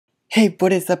Hey,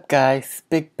 what is up guys?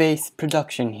 Big Bass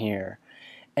Production here.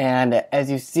 And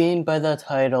as you've seen by the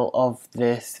title of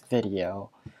this video,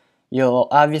 you'll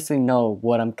obviously know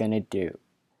what I'm gonna do.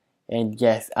 And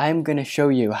yes, I'm gonna show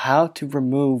you how to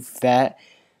remove that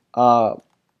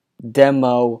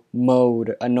demo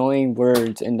mode annoying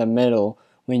words in the middle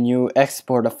when you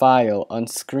export a file on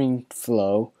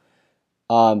Screenflow.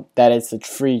 That is a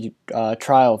free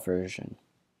trial version.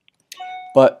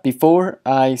 But before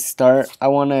I start, I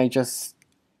want to just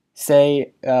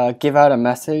give out a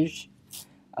message,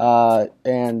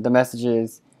 and the message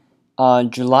is, on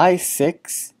July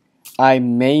 6th, I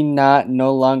may not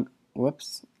no longer,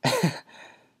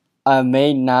 I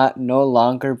may not no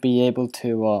longer be able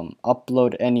to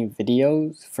upload any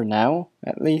videos for now,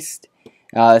 at least,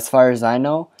 as far as I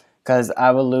know, because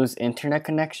I will lose internet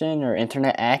connection or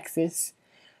internet access,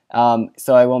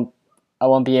 so I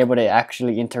won't be able to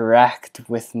actually interact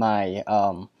with my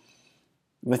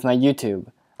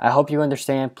YouTube. I hope you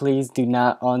understand. Please do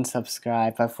not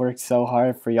unsubscribe. I've worked so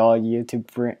hard for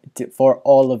for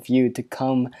all of you to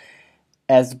come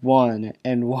as one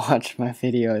and watch my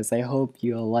videos. I hope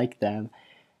you'll like them,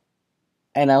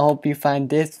 and I hope you find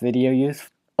this video useful.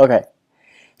 Okay,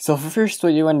 so first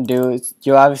what you want to do is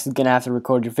you're obviously gonna have to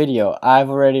record your video.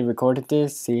 I've already recorded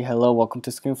this. Say hello, welcome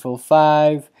to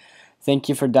Screenflow5. Thank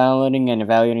you for downloading and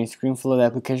evaluating Screenflow. The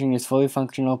application is fully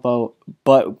functional,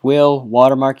 but will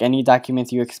watermark any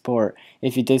documents you export.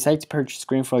 If you decide to purchase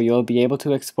Screenflow, you'll be able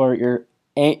to export your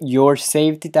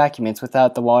saved documents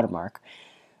without the watermark.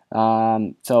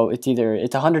 So it's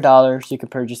 $100. You can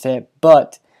purchase it,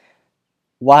 but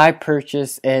why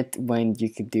purchase it when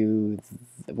you could do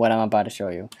what I'm about to show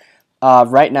you?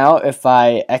 Right now, if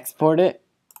I export it,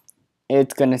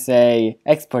 it's gonna say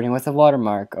exporting with a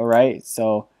watermark. All right,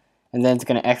 so. And then it's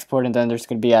going to export, and then there's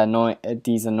going to be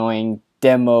these annoying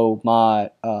demo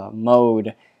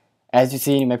mode, as you've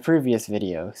seen in my previous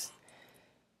videos.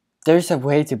 There's a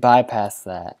way to bypass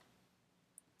that,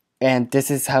 and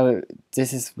this is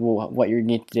what you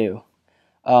need to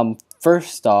do.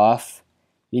 First off,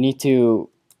 you need to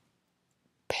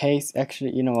paste.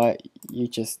 Actually, you know what? You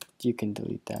can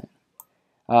delete that.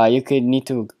 You could need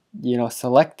to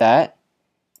select that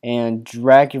and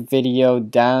drag your video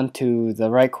down to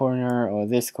the right corner or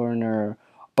this corner,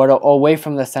 but away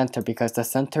from the center, because the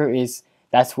center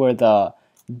that's where the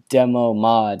demo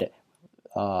mod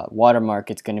watermark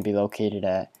is going to be located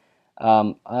at.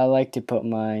 I like to put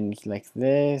mine like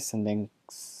this, and then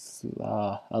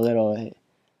a little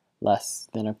less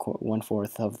than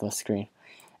 1/4 of the screen.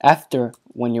 After,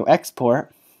 when you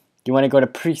export, you want to go to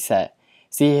preset.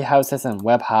 See how it says on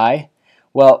web high?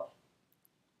 Well,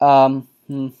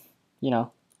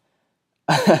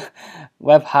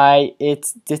 web high,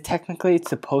 technically it's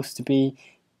supposed to be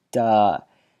the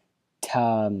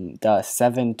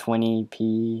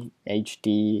 720p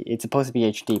HD. It's supposed to be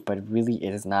HD, but really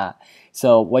it is not.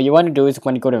 So what you want to do is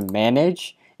when you go to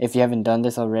manage, if you haven't done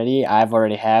this already, I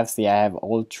have. See, I have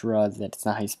ultra, that's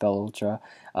not how you spell ultra,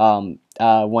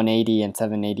 180 and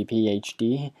 780p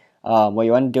HD. What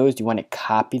you want to do is you want to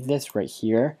copy this right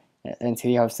here, and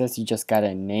see how it says you just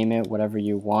gotta name it whatever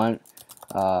you want.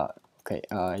 Okay,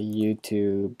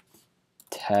 YouTube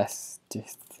test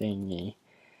thingy.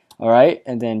 Alright,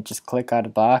 and then just click out of the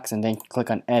box and then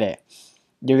click on edit.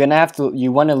 You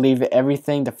want to leave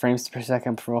everything, the frames per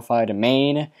second profile to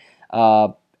main.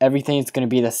 Everything is going to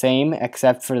be the same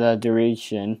except for the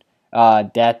duration.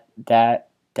 Data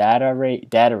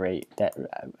rate,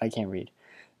 I can't read.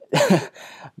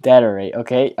 Data rate,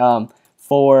 okay.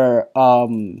 For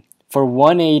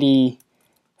 180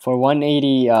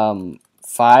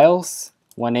 files,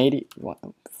 180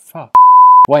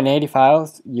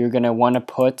 files, you're gonna want to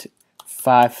put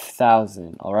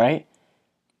 5,000. All right.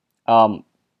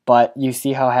 But you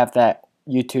see how I have that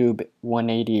YouTube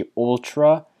 180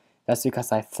 Ultra? That's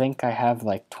because I think I have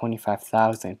like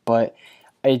 25,000, but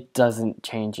it doesn't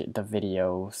change the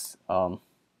videos.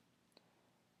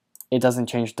 It doesn't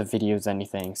change the videos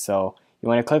anything. So you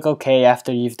want to click OK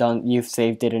after you've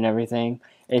saved it and everything.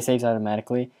 It saves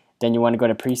automatically. Then you want to go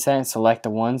to preset and select the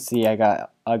one. See, I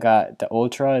got the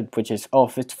Ultra, which is,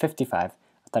 it's 55. I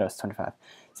thought it was 25.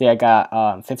 See, I got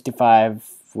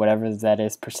 55, whatever that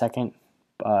is per second,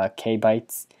 K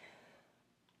bytes.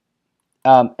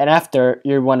 And after,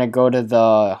 you want to go to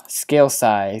the scale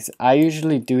size. I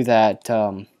usually do that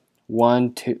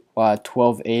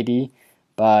 1280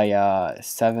 by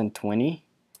 720.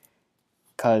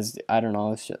 Because I don't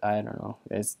know,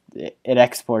 it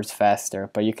exports faster,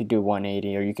 but you could do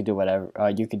 180, or you could do whatever.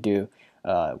 You could do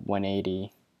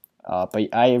 180, but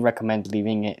I recommend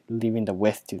leaving the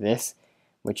width to this,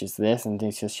 which is this, and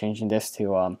it's just changing this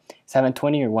to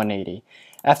 720 or 180.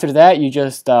 After that, you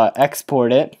just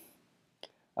export it.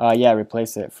 Yeah,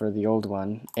 replace it for the old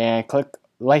one, and click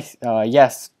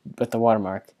yes with the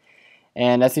watermark.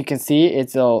 And as you can see,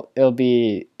 it'll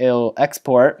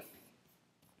export.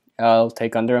 It'll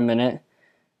take under a minute,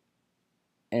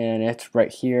 and it's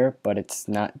right here, but it's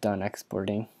not done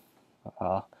exporting.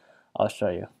 I'll show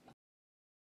you.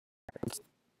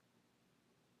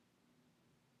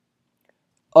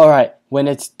 Alright, when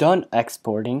it's done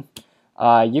exporting,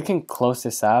 you can close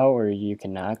this out or you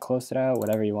cannot close it out,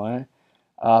 whatever you want.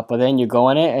 But then you go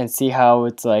on it and see how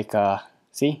it's like,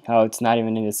 see how it's not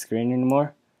even in the screen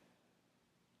anymore.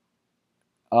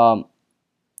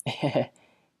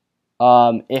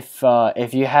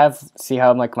 If you have, see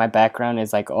how like my background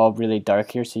is like all really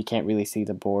dark here, so you can't really see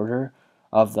the border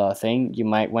of the thing. You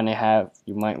might want to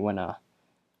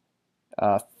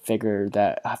figure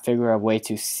a way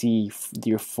to see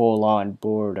your full-on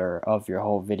border of your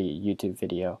whole YouTube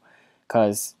video,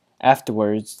 because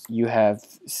afterwards you have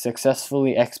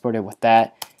successfully exported with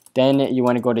that. Then you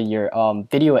want to go to your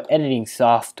video editing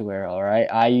software.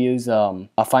 Alright, I use a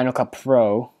Final Cut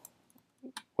Pro.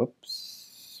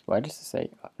 Whoops, why does it say,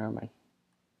 oh, never mind.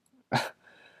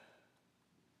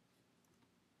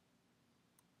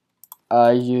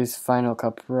 I use Final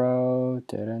Cut Pro.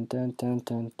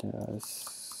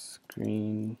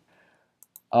 Screen.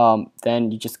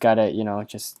 Then you just gotta,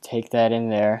 just take that in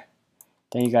there.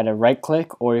 Then you gotta right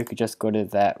click, or you could just go to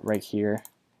that right here.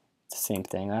 It's the same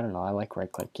thing. I don't know. I like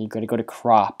right click. You gotta go to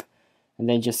crop, and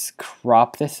then just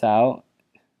crop this out.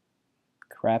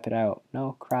 Crop it out.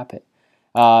 No, crop it.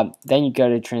 Then you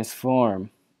gotta transform.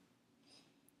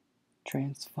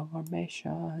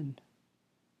 Transformation.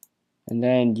 And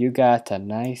then you got a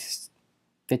nice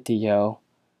video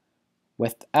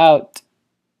without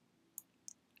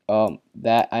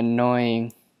that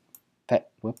annoying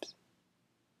whoops.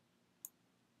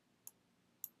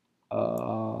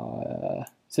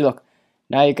 See, look,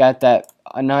 now you got a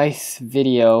nice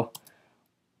video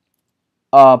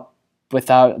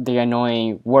without the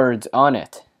annoying words on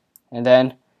it. And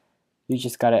then you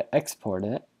just gotta export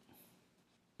it.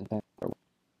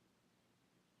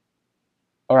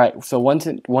 Alright, so once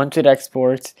it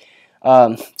exports,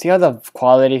 see how the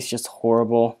quality is just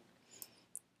horrible?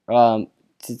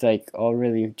 It's like all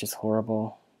really just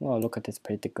horrible. Oh, look at this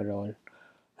pretty girl.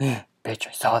 Bitch,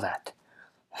 I saw that.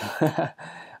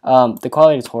 The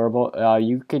quality is horrible.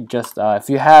 You could just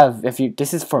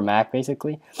this is for Mac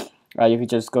basically. You could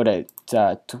just go to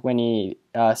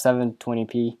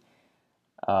 720p,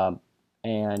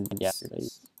 and yeah,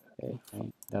 just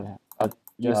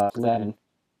that in.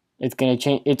 It's gonna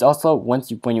change. It's also when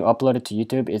you upload it to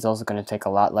YouTube, it's also gonna take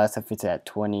a lot less if it's at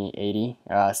 2080,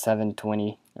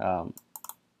 720.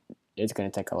 It's gonna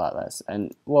take a lot less,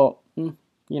 and well,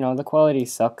 the quality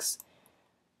sucks.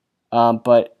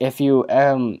 But if you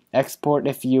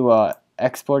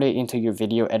export it into your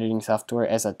video editing software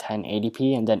as a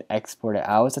 1080p and then export it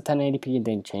out as a 1080p and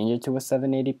then change it to a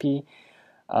 780p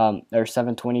or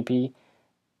 720p,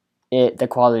 the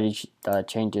quality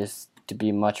changes to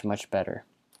be much better.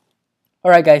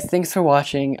 Alright guys, thanks for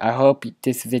watching. I hope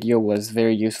this video was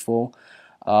very useful.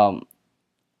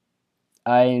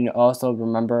 I also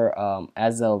remember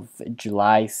as of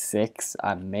July 6th,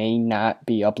 I may not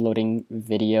be uploading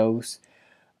videos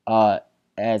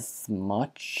as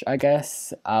much, I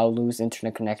guess. I'll lose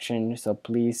internet connection, so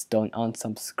please don't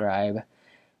unsubscribe.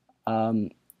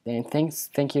 And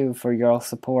thank you for your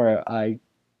support. I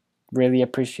really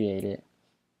appreciate it.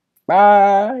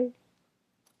 Bye!